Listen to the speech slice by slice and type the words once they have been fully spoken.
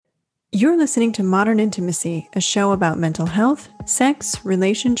You're listening to Modern Intimacy, a show about mental health, sex,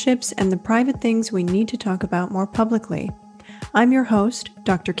 relationships, and the private things we need to talk about more publicly. I'm your host,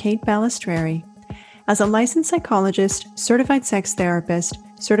 Dr. Kate Balistreri. As a licensed psychologist, certified sex therapist,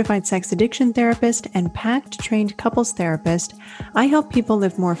 certified sex addiction therapist, and PACT-trained couples therapist, I help people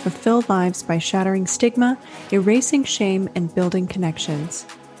live more fulfilled lives by shattering stigma, erasing shame, and building connections.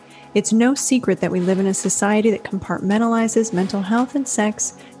 It's no secret that we live in a society that compartmentalizes mental health and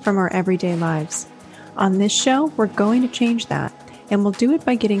sex from our everyday lives. On this show, we're going to change that, and we'll do it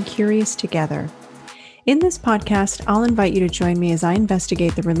by getting curious together. In this podcast, I'll invite you to join me as I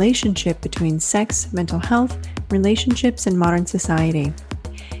investigate the relationship between sex, mental health, relationships, and modern society.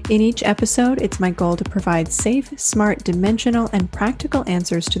 In each episode, it's my goal to provide safe, smart, dimensional, and practical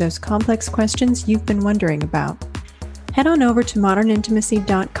answers to those complex questions you've been wondering about. Head on over to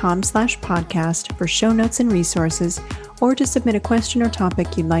modernintimacy.com/podcast for show notes and resources, or to submit a question or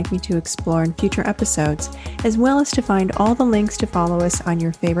topic you'd like me to explore in future episodes, as well as to find all the links to follow us on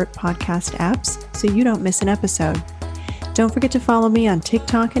your favorite podcast apps so you don't miss an episode. Don't forget to follow me on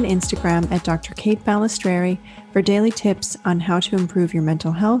TikTok and Instagram at Dr. Kate Balistreri for daily tips on how to improve your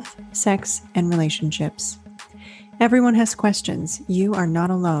mental health, sex, and relationships. Everyone has questions. You are not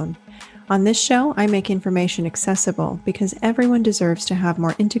alone. On this show, I make information accessible because everyone deserves to have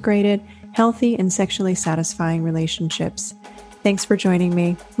more integrated, healthy, and sexually satisfying relationships. Thanks for joining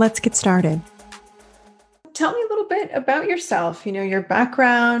me. Let's get started. Tell me a little bit about yourself, your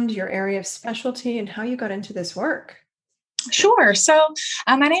background, your area of specialty, and how you got into this work. Sure. So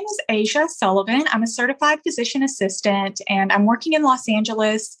my name is Asia Sullivan. I'm a certified physician assistant, and I'm working in Los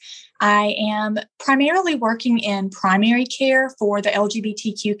Angeles. I am primarily working in primary care for the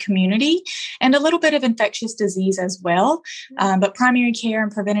LGBTQ community and a little bit of infectious disease as well. But primary care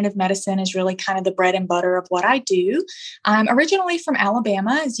and preventative medicine is really kind of the bread and butter of what I do. I'm originally from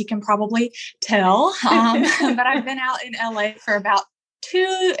Alabama, as you can probably tell, but I've been out in LA for about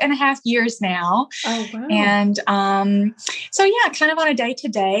 2.5 years now. Oh, wow. And so kind of on a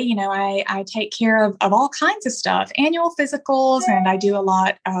day-to-day, I take care of all kinds of stuff, annual physicals, and I do a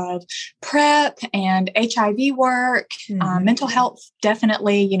lot of PrEP and HIV work, mental health,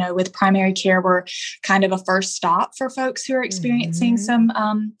 definitely, with primary care, we're kind of a first stop for folks who are experiencing some,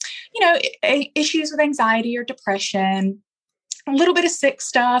 issues with anxiety or depression. A little bit of sick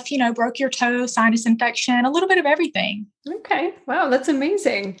stuff, broke your toe, sinus infection, a little bit of everything. Okay. Wow. That's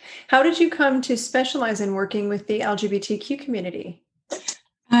amazing. How did you come to specialize in working with the LGBTQ community?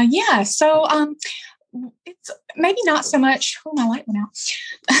 So it's maybe not so much. Oh, my light went out.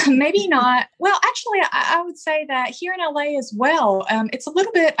 Maybe not. Well, actually, I would say that here in LA as well, it's a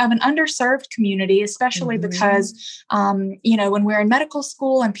little bit of an underserved community, especially because, when we're in medical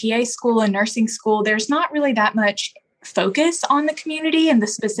school and PA school and nursing school, there's not really that much focus on the community and the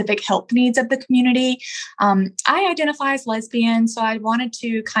specific help needs of the community. I identify as lesbian, so I wanted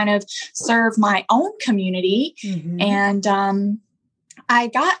to kind of serve my own community. And I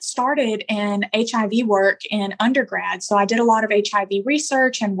got started in HIV work in undergrad. So I did a lot of HIV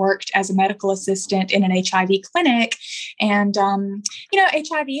research and worked as a medical assistant in an HIV clinic. And,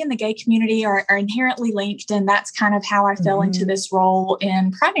 HIV and the gay community are inherently linked. And that's kind of how I fell into this role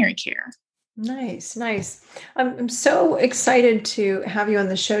in primary care. Nice. I'm so excited to have you on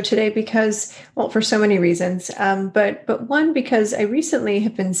the show today because, for so many reasons. But one, because I recently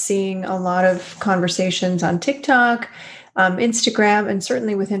have been seeing a lot of conversations on TikTok, Instagram, and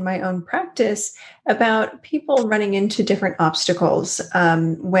certainly within my own practice about people running into different obstacles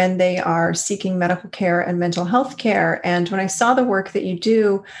when they are seeking medical care and mental health care. And when I saw the work that you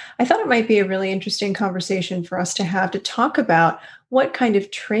do, I thought it might be a really interesting conversation for us to have to talk about what kind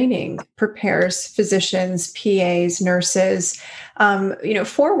of training prepares physicians, PAs, nurses,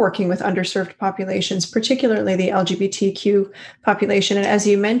 for working with underserved populations, particularly the LGBTQ population. And as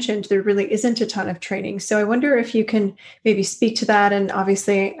you mentioned, there really isn't a ton of training. So I wonder if you can maybe speak to that. And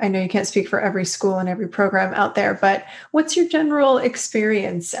obviously, I know you can't speak for every school and every program out there, but what's your general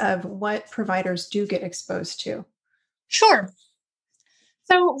experience of what providers do get exposed to? Sure.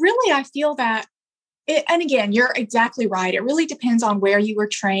 So really, I feel that and again, you're exactly right. It really depends on where you were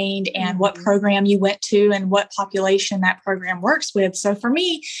trained and what program you went to and what population that program works with. So for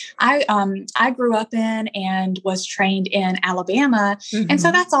me, I grew up in and was trained in Alabama. And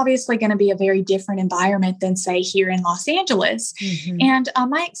so that's obviously going to be a very different environment than, say, here in Los Angeles. And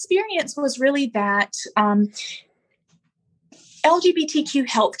my experience was really that LGBTQ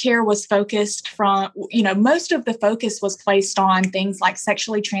healthcare was focused from, most of the focus was placed on things like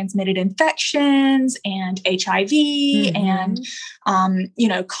sexually transmitted infections and HIV and,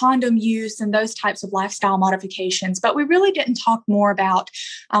 condom use and those types of lifestyle modifications. But we really didn't talk more about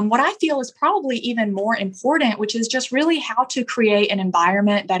what I feel is probably even more important, which is just really how to create an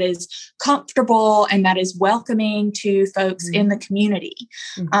environment that is comfortable and that is welcoming to folks in the community.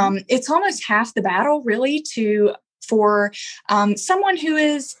 It's almost half the battle, really, for someone who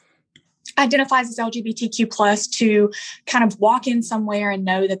identifies as LGBTQ plus to kind of walk in somewhere and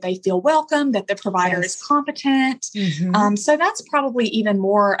know that they feel welcome, that the provider is competent. So that's probably even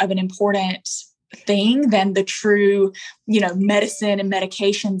more of an important thing than the true, medicine and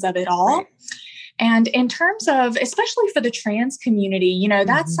medications of it all. Right. And in terms of, especially for the trans community,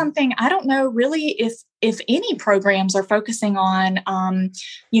 that's something I don't know really if any programs are focusing on,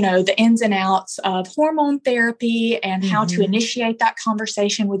 the ins and outs of hormone therapy and how to initiate that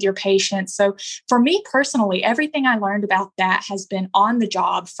conversation with your patients. So for me personally, everything I learned about that has been on the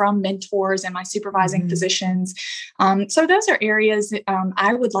job from mentors and my supervising physicians. So those are areas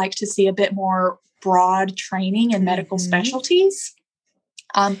I would like to see a bit more broad training in medical specialties.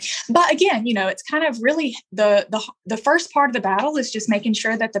 But again, it's kind of really the first part of the battle is just making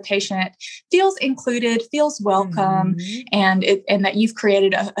sure that the patient feels included, feels welcome, and that you've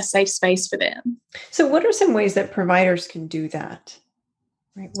created a safe space for them. So what are some ways that providers can do that?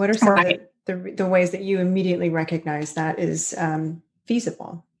 Right. What are some of the ways that you immediately recognize that is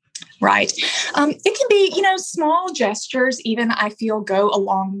feasible? Right. It can be, small gestures, even I feel go a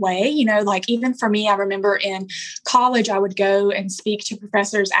long way, like even for me, I remember in college, I would go and speak to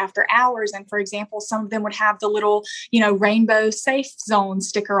professors after hours. And for example, some of them would have the little, rainbow safe zone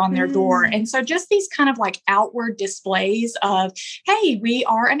sticker on their door. And so just these kind of like outward displays of, hey, we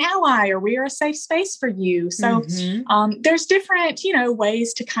are an ally or we are a safe space for you. So there's different,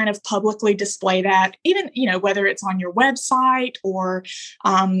 ways to kind of publicly display that, even, whether it's on your website or,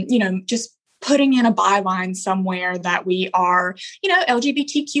 just putting in a byline somewhere that we are,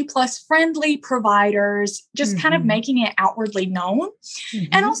 LGBTQ plus friendly providers, just kind of making it outwardly known,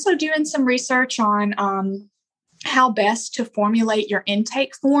 and also doing some research on how best to formulate your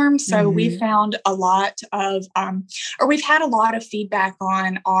intake form. So we found a lot of, we've had a lot of feedback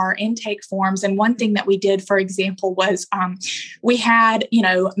on our intake forms. And one thing that we did, for example, was we had,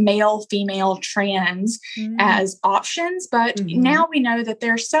 male, female, trans as options, but now we know that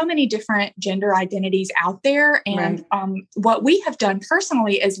there are so many different gender identities out there. And what we have done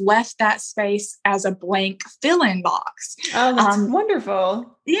personally is left that space as a blank fill-in box. Oh, that's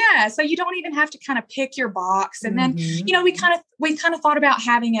wonderful. Yeah. So you don't even have to kind of pick your box. And then, we kind of thought about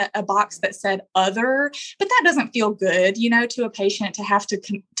having a box that said other, but that doesn't feel good, to a patient to have to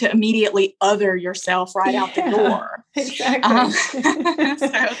immediately other yourself right out the door. Exactly.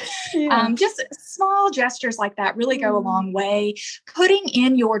 Just small gestures like that really go a long way. Putting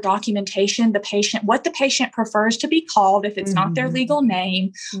in your documentation, what the patient prefers to be called, if it's not their legal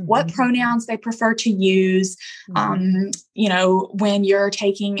name, what pronouns they prefer to use. When you're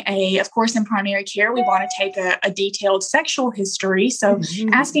taking of course, in primary care, we want to take a detailed sexual history. So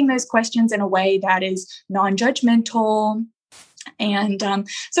asking those questions in a way that is non-judgmental. And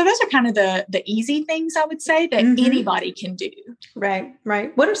so those are kind of the easy things I would say that anybody can do. Right.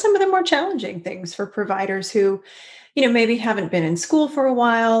 What are some of the more challenging things for providers who, maybe haven't been in school for a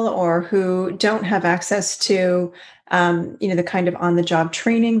while or who don't have access to, the kind of on-the-job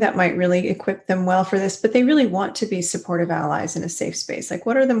training that might really equip them well for this, but they really want to be supportive allies in a safe space? Like,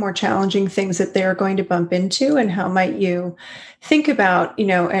 what are the more challenging things that they're going to bump into, and how might you think about,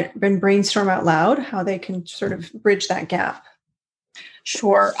 and brainstorm out loud how they can sort of bridge that gap?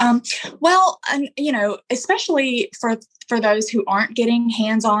 Sure. Especially for those who aren't getting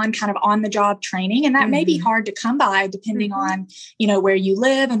hands-on kind of on-the-job training, and that may be hard to come by depending on, where you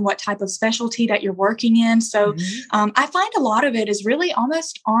live and what type of specialty that you're working in. So I find a lot of it is really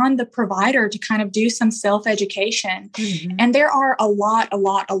almost on the provider to kind of do some self-education. And there are a lot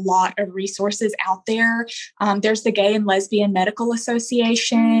of resources out there. There's the Gay and Lesbian Medical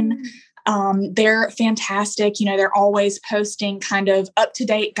Association. They're fantastic. They're always posting kind of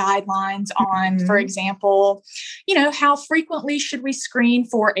up-to-date guidelines on, for example, how frequently should we screen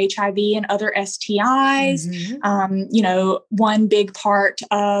for HIV and other STIs? One big part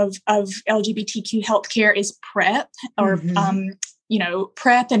of LGBTQ healthcare is PrEP or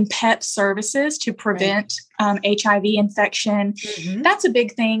PrEP and PEP services to prevent HIV infection. That's a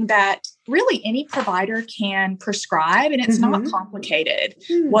big thing that really any provider can prescribe, and it's not complicated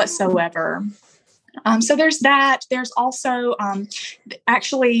whatsoever. So there's that. There's also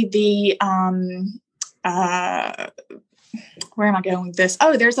actually the where am I going with this?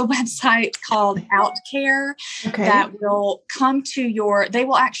 Oh, there's a website called OutCare that will come to they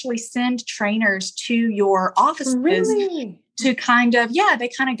will actually send trainers to your offices. Really? To they kind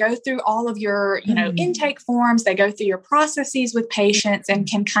of go through all of your, intake forms. They go through your processes with patients and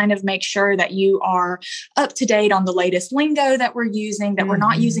can kind of make sure that you are up to date on the latest lingo that we're using, that we're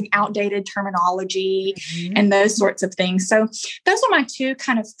not using outdated terminology and those sorts of things. So those are my two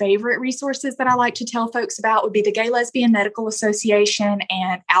kind of favorite resources that I like to tell folks about would be the Gay Lesbian Medical Association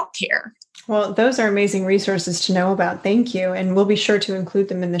and OutCare. Well, those are amazing resources to know about. Thank you. And we'll be sure to include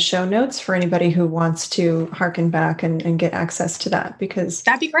them in the show notes for anybody who wants to harken back and get access to that, because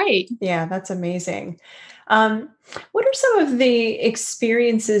that'd be great. Yeah, that's amazing. What are some of the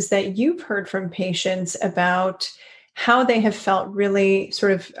experiences that you've heard from patients about how they have felt really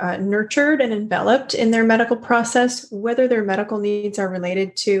sort of nurtured and enveloped in their medical process, whether their medical needs are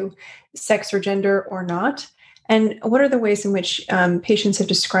related to sex or gender or not? And what are the ways in which patients have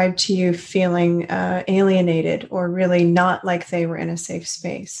described to you feeling alienated or really not like they were in a safe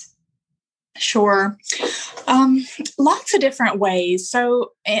space? Sure. Lots of different ways.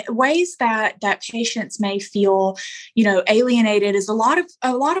 So ways that patients may feel, alienated is a lot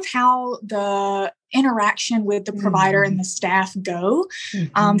of how the interaction with the provider and the staff go.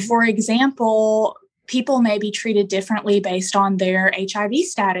 For example, people may be treated differently based on their HIV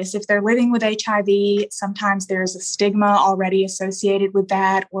status. If they're living with HIV, sometimes there's a stigma already associated with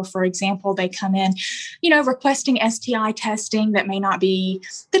that. Or, for example, they come in, requesting STI testing that may not be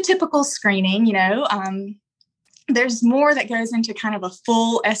the typical screening, there's more that goes into kind of a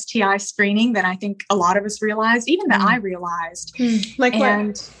full STI screening than I think a lot of us realize, even that I realized. Like and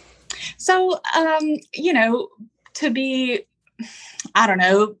what? So, to be, I don't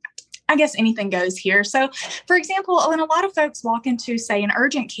know, I guess anything goes here. So, for example, when a lot of folks walk into, say, an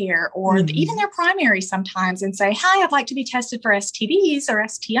urgent care or even their primary sometimes and say, hi, I'd like to be tested for STDs or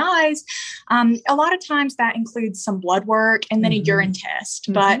STIs. A lot of times that includes some blood work and then a urine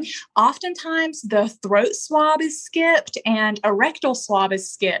test. But oftentimes the throat swab is skipped and a rectal swab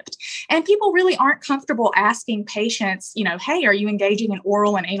is skipped. And people really aren't comfortable asking patients, hey, are you engaging in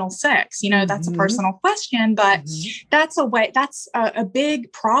oral and anal sex? That's a personal question, but that's a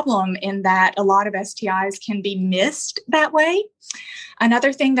big problem in that a lot of STIs can be missed that way.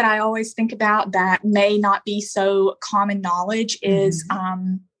 Another thing that I always think about that may not be so common knowledge is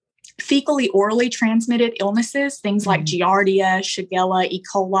fecally orally transmitted illnesses, things like Giardia, Shigella, E.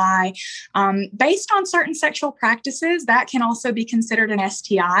 coli. Based on certain sexual practices, that can also be considered an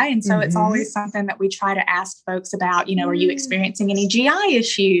STI. And so it's always something that we try to ask folks about, are you experiencing any GI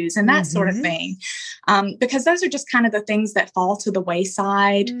issues and that sort of thing? Because those are just kind of the things that fall to the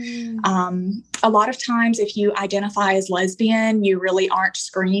wayside. A lot of times, if you identify as lesbian, you really aren't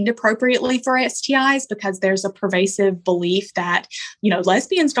screened appropriately for STIs because there's a pervasive belief that,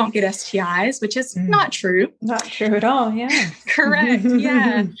 lesbians don't get STIs, which is not true. Not true at all. Yeah. Correct.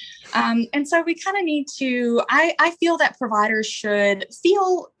 Yeah. And so we kind of need to, I feel that providers should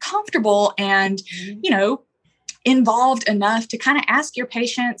feel comfortable and, involved enough to kind of ask your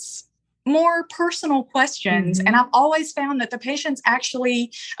patients more personal questions. And I've always found that the patients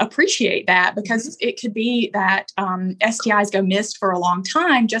actually appreciate that because it could be that STIs go missed for a long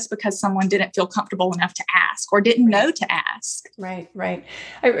time just because someone didn't feel comfortable enough to ask or didn't know to ask. Right.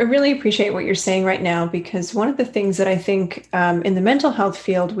 I really appreciate what you're saying right now, because one of the things that I think in the mental health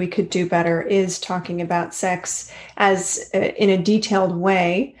field we could do better is talking about sex as in a detailed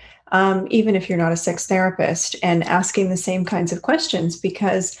way. Even if you're not a sex therapist, and asking the same kinds of questions,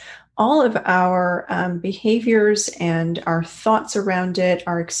 because all of our behaviors and our thoughts around it,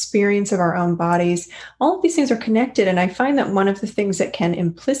 our experience of our own bodies, all of these things are connected. And I find that one of the things that can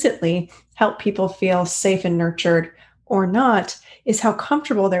implicitly help people feel safe and nurtured or not is how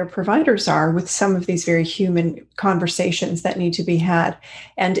comfortable their providers are with some of these very human conversations that need to be had.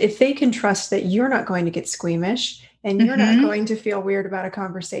 And if they can trust that you're not going to get squeamish and you're not going to feel weird about a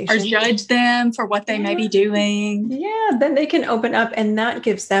conversation or judge them for what they may be doing. Yeah, then they can open up, and that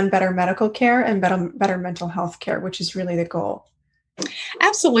gives them better medical care and better mental health care, which is really the goal.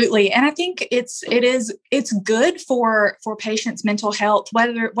 Absolutely. And I think it's good for patients' mental health,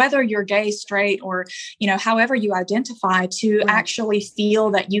 whether you're gay, straight, or, however you identify, to actually feel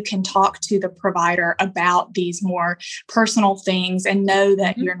that you can talk to the provider about these more personal things and know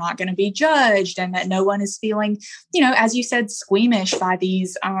that you're not going to be judged and that no one is feeling, as you said, squeamish by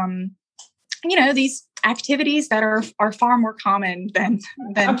these, these activities that are far more common than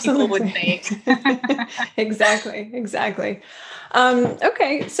people would think. Exactly.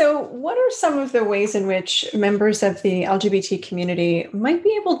 Okay. So what are some of the ways in which members of the LGBT community might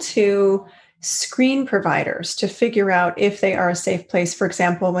be able to screen providers to figure out if they are a safe place, for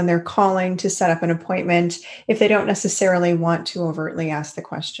example, when they're calling to set up an appointment, if they don't necessarily want to overtly ask the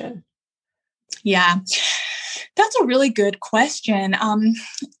question? Yeah, that's a really good question.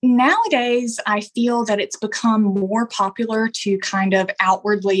 Nowadays, I feel that it's become more popular to kind of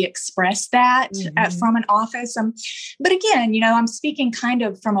outwardly express that from an office. But again, I'm speaking kind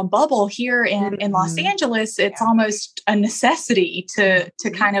of from a bubble here in Los Angeles. It's almost a necessity to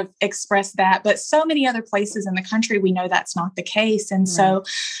kind of express that. But so many other places in the country, we know that's not the case. And so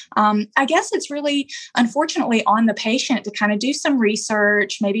I guess it's really, unfortunately, on the patient to kind of do some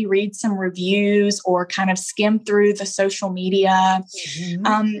research, maybe read some reviews or kind of skim through the social media.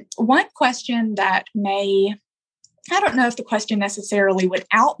 One question that I don't know if the question necessarily would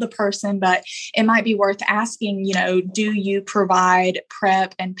out the person, but it might be worth asking, do you provide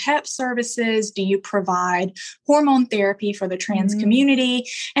PrEP and PEP services? Do you provide hormone therapy for the trans community?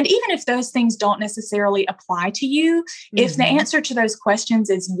 And even if those things don't necessarily apply to you, if the answer to those questions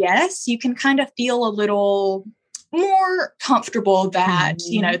is yes, you can kind of feel a little more comfortable that,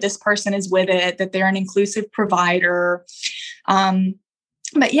 this person is with it, that they're an inclusive provider.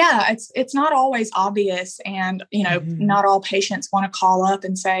 But yeah, it's not always obvious. And, not all patients want to call up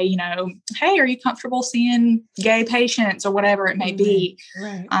and say, hey, are you comfortable seeing gay patients or whatever it may be?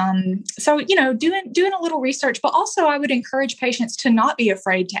 Right. So, doing a little research, but also I would encourage patients to not be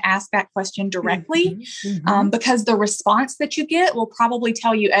afraid to ask that question directly because the response that you get will probably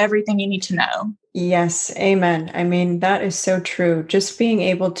tell you everything you need to know. Yes. Amen. I mean, that is so true. Just being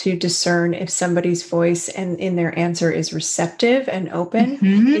able to discern if somebody's voice and in their answer is receptive and open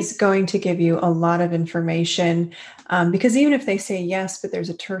is going to give you a lot of information. Because even if they say yes, but there's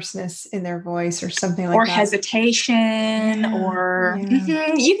a terseness in their voice or something like that. Or you hesitation, can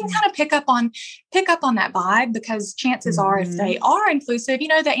kind of pick up on that vibe, because chances are if they are inclusive,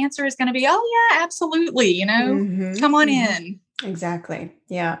 the answer is going to be, oh yeah, absolutely. Come on in. Exactly.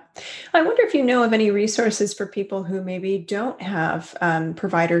 Yeah. I wonder if you know of any resources for people who maybe don't have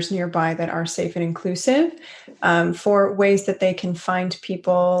providers nearby that are safe and inclusive, for ways that they can find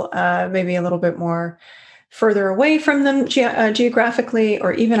people maybe a little bit more further away from them geographically,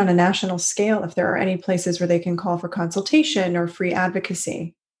 or even on a national scale, if there are any places where they can call for consultation or free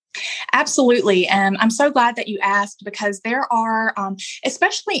advocacy. Absolutely. And I'm so glad that you asked, because there are,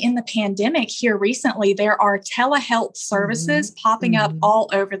 especially in the pandemic here recently, there are telehealth services popping up all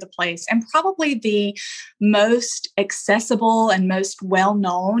over the place. And probably the most accessible and most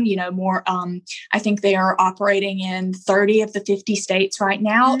well-known, I think they are operating in 30 of the 50 states right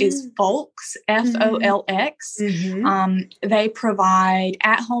now, is Folks, Folx. They provide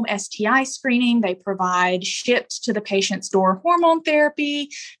at-home STI screening. They provide shipped to the patient's door hormone therapy.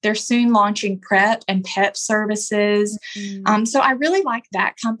 They're soon launching PrEP and PEP services. So I really like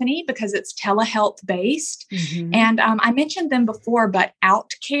that company because it's telehealth based. And I mentioned them before, but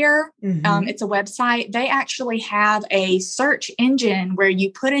OutCare, it's a website. They actually have a search engine where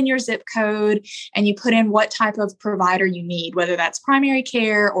you put in your zip code and you put in what type of provider you need, whether that's primary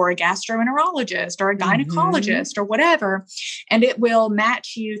care or a gastroenterologist or a gynecologist or whatever. And it will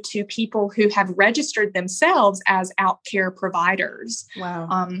match you to people who have registered themselves as OutCare providers.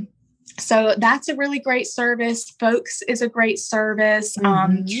 Wow. So that's a really great service. Folks is a great service.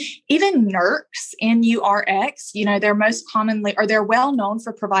 Even NURX, N-U-R-X, they're most commonly, or they're well known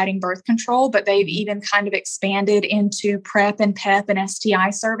for providing birth control, but they've even kind of expanded into PrEP and PEP and STI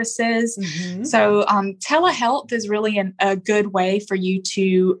services. So telehealth is really a good way for you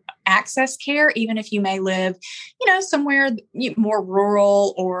to access care, even if you may live, somewhere more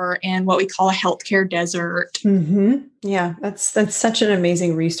rural or in what we call a healthcare desert. Yeah, that's such an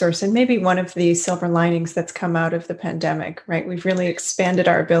amazing resource, and maybe one of the silver linings that's come out of the pandemic, right? We've really expanded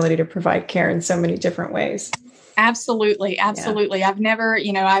our ability to provide care in so many different ways. Absolutely. Yeah. I've never,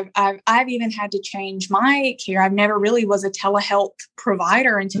 I've even had to change my care. I've never really was a telehealth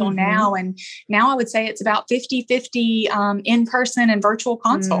provider until now. And now I would say it's about 50-50 in-person and virtual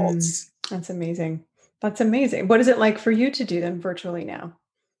consults. That's amazing. That's amazing. What is it like for you to do them virtually now?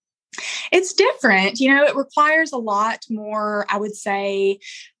 It's different. It requires a lot more, I would say,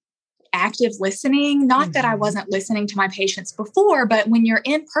 active listening. Not that I wasn't listening to my patients before, but when you're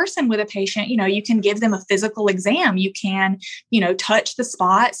in person with a patient, you can give them a physical exam. You can, touch the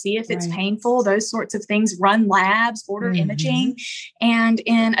spot, see if it's painful, those sorts of things, run labs, order imaging. And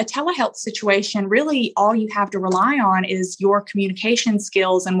in a telehealth situation, really all you have to rely on is your communication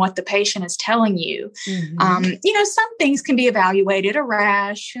skills and what the patient is telling you. Some things can be evaluated, a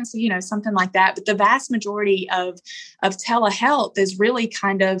rash, something like that. But the vast majority of telehealth is really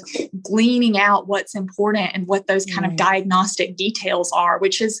kind of gleaning out what's important and what those kind of diagnostic details are,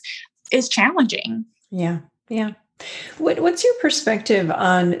 which is is challenging. Yeah. Yeah. What's your perspective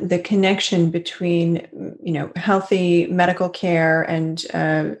on the connection between, healthy medical care and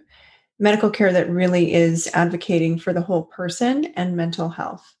medical care that really is advocating for the whole person and mental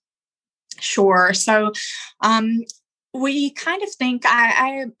health? Sure. So, we kind of think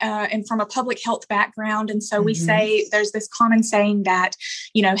I am from a public health background. And so we say there's this common saying that,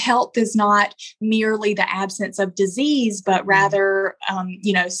 health is not merely the absence of disease, but rather,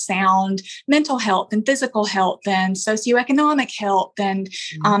 sound mental health and physical health and socioeconomic health and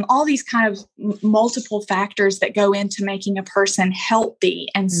all these kind of multiple factors that go into making a person healthy.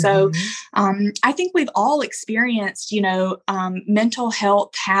 And so I think we've all experienced, mental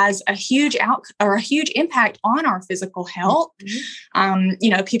health has a huge impact on our physical health.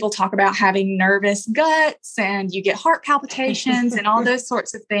 People talk about having nervous guts and you get heart palpitations and all those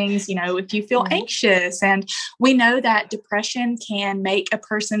sorts of things, if you feel anxious. And we know that depression can make a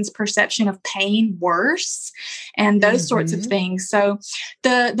person's perception of pain worse and those sorts of things. So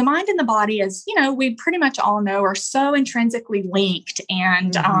the mind and the body, as we pretty much all know, are so intrinsically linked.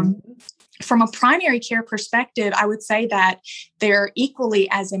 And from a primary care perspective, I would say that they're equally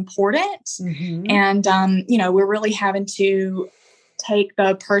as important. And, we're really having to take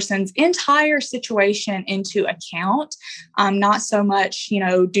the person's entire situation into account. Not so much,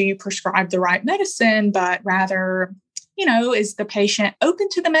 do you prescribe the right medicine, but rather, is the patient open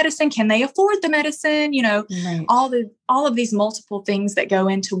to the medicine? Can they afford the medicine? All of these multiple things that go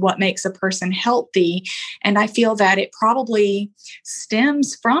into what makes a person healthy. And I feel that it probably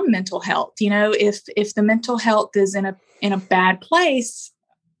stems from mental health. If the mental health is in a bad place,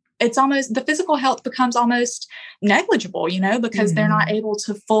 it's almost, the physical health becomes almost negligible, because they're not able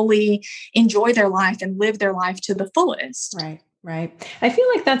to fully enjoy their life and live their life to the fullest. Right. I feel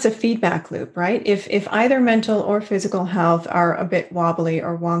like that's a feedback loop, right? If either mental or physical health are a bit wobbly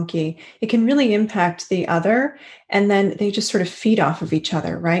or wonky, it can really impact the other. And then they just sort of feed off of each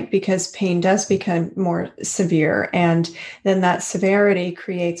other, right? Because pain does become more severe. And then that severity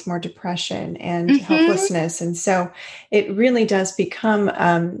creates more depression and helplessness. And so it really does become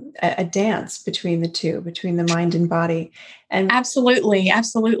a dance between the two, between the mind and body. And absolutely.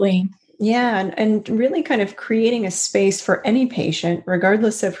 Yeah. And really kind of creating a space for any patient,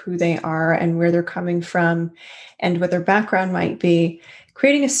 regardless of who they are and where they're coming from and what their background might be,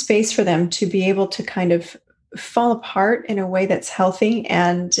 creating a space for them to be able to kind of fall apart in a way that's healthy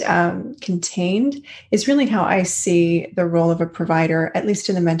and contained is really how I see the role of a provider, at least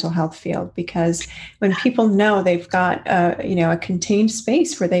in the mental health field. Because when people know they've got a contained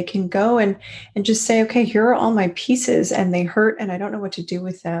space where they can go and just say, okay, here are all my pieces and they hurt and I don't know what to do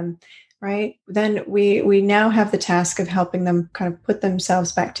with them. Right. Then we now have the task of helping them kind of put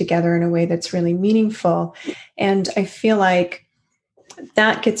themselves back together in a way that's really meaningful. And I feel like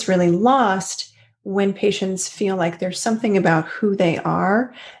that gets really lost when patients feel like there's something about who they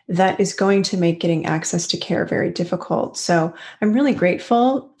are that is going to make getting access to care very difficult. So I'm really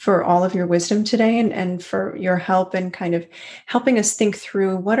grateful for all of your wisdom today and for your help in kind of helping us think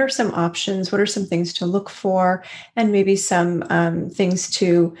through what are some options, what are some things to look for, and maybe some things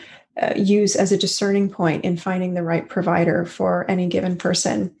to use as a discerning point in finding the right provider for any given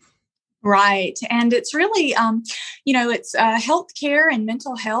person. Right. And it's really, it's healthcare and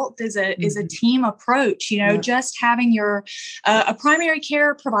mental health is a team approach, just having a primary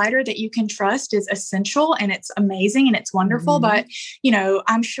care provider that you can trust is essential and it's amazing and it's wonderful. But,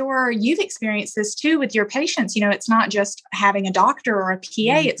 I'm sure you've experienced this too with your patients. It's not just having a doctor or a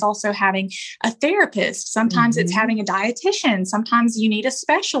PA, it's also having a therapist. Sometimes it's having a dietitian. Sometimes you need a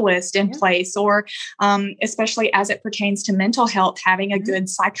specialist in place, or especially as it pertains to mental health, having a good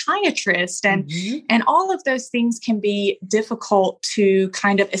psychiatrist. And all of those things can be difficult to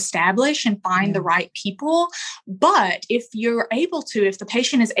kind of establish and find the right people. But if the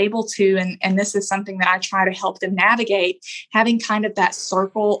patient is able to, and this is something that I try to help them navigate, having kind of that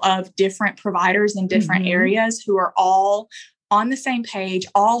circle of different providers in different areas who are all on the same page,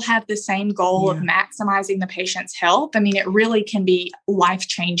 all have the same goal of maximizing the patient's health. I mean, it really can be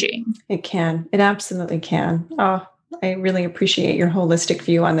life-changing. It can. It absolutely can. Oh, I really appreciate your holistic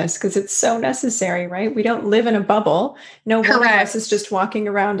view on this because it's so necessary, right? We don't live in a bubble. No one of us is just walking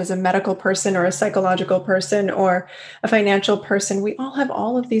around as a medical person or a psychological person or a financial person. We all have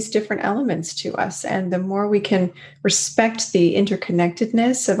all of these different elements to us. And the more we can respect the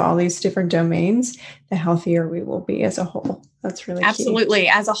interconnectedness of all these different domains, the healthier we will be as a whole. That's really absolutely key.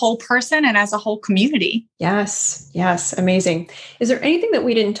 As a whole person and as a whole community. Yes. Amazing. Is there anything that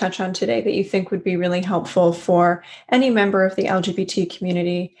we didn't touch on today that you think would be really helpful for any member of the LGBT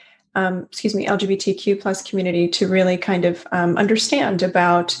community, LGBTQ plus community to really kind of understand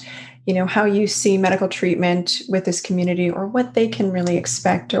about, how you see medical treatment with this community, or what they can really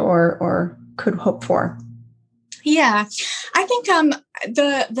expect or could hope for. Yeah, I think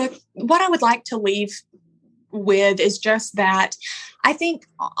the what I would like to leave with is just that I think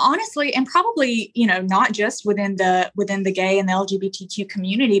honestly, and probably, not just within the gay and the LGBTQ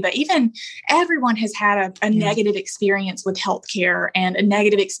community, but even everyone has had a negative experience with healthcare and a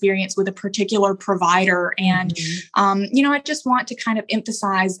negative experience with a particular provider. And, I just want to kind of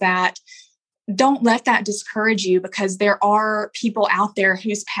emphasize that don't let that discourage you, because there are people out there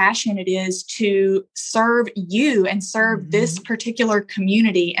whose passion it is to serve you and serve this particular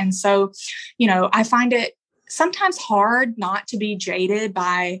community. And so, I find it sometimes hard not to be jaded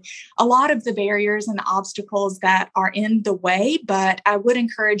by a lot of the barriers and the obstacles that are in the way. But I would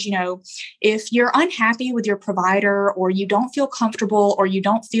encourage, if you're unhappy with your provider, or you don't feel comfortable, or you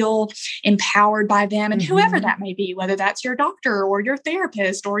don't feel empowered by them, and whoever that may be, whether that's your doctor or your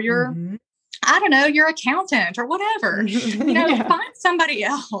therapist or your I don't know, your accountant or whatever, find somebody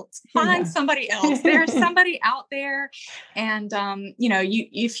else, somebody else. There's somebody out there. And,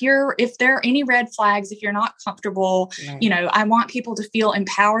 if there are any red flags, if you're not comfortable, I want people to feel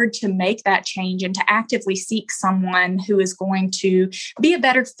empowered to make that change and to actively seek someone who is going to be a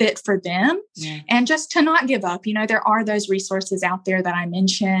better fit for them, and just to not give up. There are those resources out there that I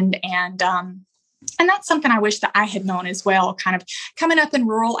mentioned, and that's something I wish that I had known as well. Kind of coming up in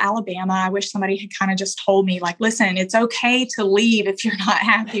rural Alabama, I wish somebody had kind of just told me, like, listen, it's okay to leave if you're not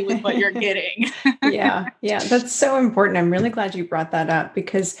happy with what you're getting. Yeah, that's so important. I'm really glad you brought that up,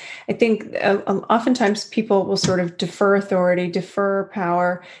 because I think oftentimes people will sort of defer authority, defer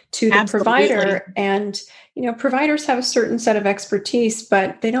power to the provider. And, providers have a certain set of expertise,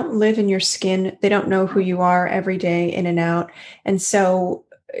 but they don't live in your skin. They don't know who you are every day in and out. And so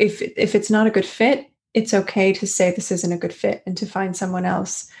if it's not a good fit, it's okay to say this isn't a good fit and to find someone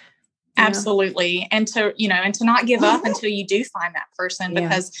else. Absolutely. And to not give up until you do find that person,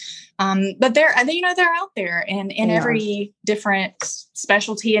 because, but they're out there in every different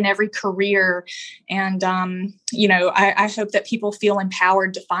specialty and every career. And, I hope that people feel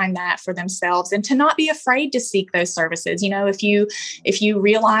empowered to find that for themselves and to not be afraid to seek those services. If you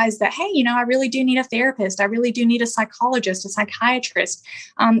realize that, hey, I really do need a therapist, I really do need a psychologist, a psychiatrist,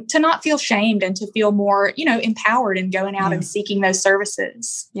 to not feel shamed and to feel more, empowered in going out and seeking those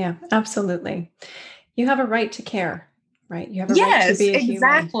services. Yeah, absolutely. You have a right to care, right? You have a right to be a human.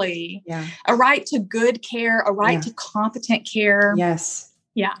 Exactly. Yeah. A right to good care, a right to competent care. Yes.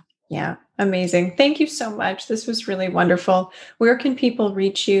 Yeah. Yeah. Amazing. Thank you so much. This was really wonderful. Where can people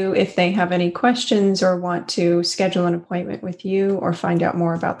reach you if they have any questions or want to schedule an appointment with you or find out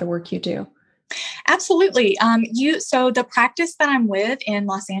more about the work you do? Absolutely. So the practice that I'm with in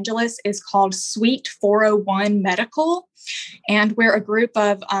Los Angeles is called Suite 401 Medical. And we're a group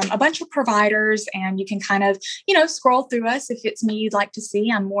of a bunch of providers, and you can kind of, scroll through us. If it's me you'd like to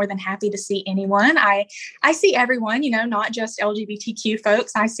see, I'm more than happy to see anyone. I see everyone, not just LGBTQ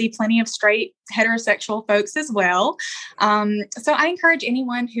folks. I see plenty of straight heterosexual folks as well. So I encourage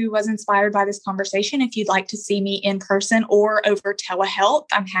anyone who was inspired by this conversation, if you'd like to see me in person or over telehealth,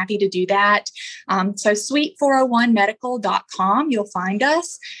 I'm happy to do that. So suite401medical.com, you'll find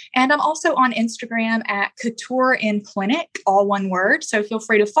us. And I'm also on Instagram at Couture in Clinic, all one word. So feel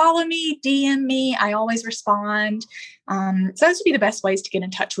free to follow me, DM me. I always respond. So those would be the best ways to get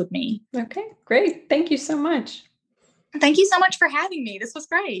in touch with me. Okay, great. Thank you so much. Thank you so much for having me. This was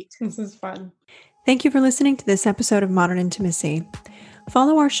great. This was fun. Thank you for listening to this episode of Modern Intimacy.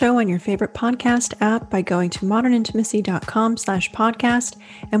 Follow our show on your favorite podcast app by going to modernintimacy.com/podcast.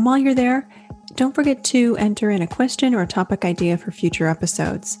 And while you're there, don't forget to enter in a question or a topic idea for future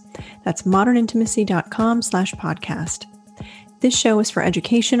episodes. That's modernintimacy.com/podcast. This show is for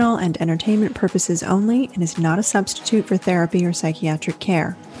educational and entertainment purposes only and is not a substitute for therapy or psychiatric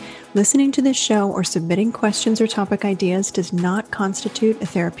care. Listening to this show or submitting questions or topic ideas does not constitute a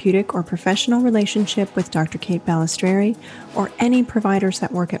therapeutic or professional relationship with Dr. Kate Balistreri or any providers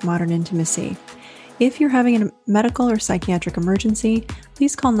that work at Modern Intimacy. If you're having a medical or psychiatric emergency,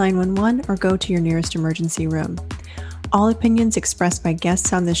 please call 911 or go to your nearest emergency room. All opinions expressed by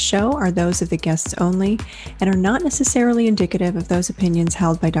guests on this show are those of the guests only and are not necessarily indicative of those opinions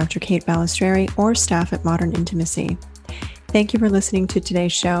held by Dr. Kate Balistreri or staff at Modern Intimacy. Thank you for listening to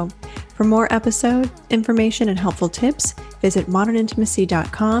today's show. For more episode information and helpful tips, visit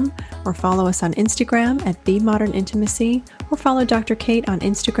modernintimacy.com or follow us on Instagram at @themodernintimacy or follow Dr. Kate on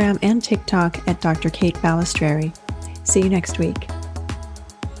Instagram and TikTok at Dr. Kate Balistreri. See you next week.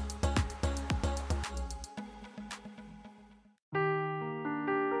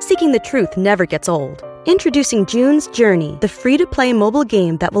 Seeking the truth never gets old. Introducing June's Journey, the free-to-play mobile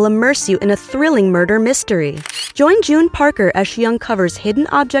game that will immerse you in a thrilling murder mystery. Join June Parker as she uncovers hidden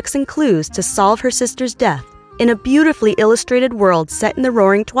objects and clues to solve her sister's death in a beautifully illustrated world set in the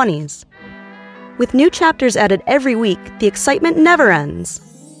Roaring '20s. With new chapters added every week, the excitement never ends.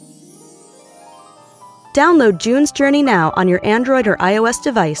 Download June's Journey now on your Android or iOS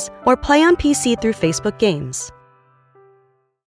device, or play on PC through Facebook Games.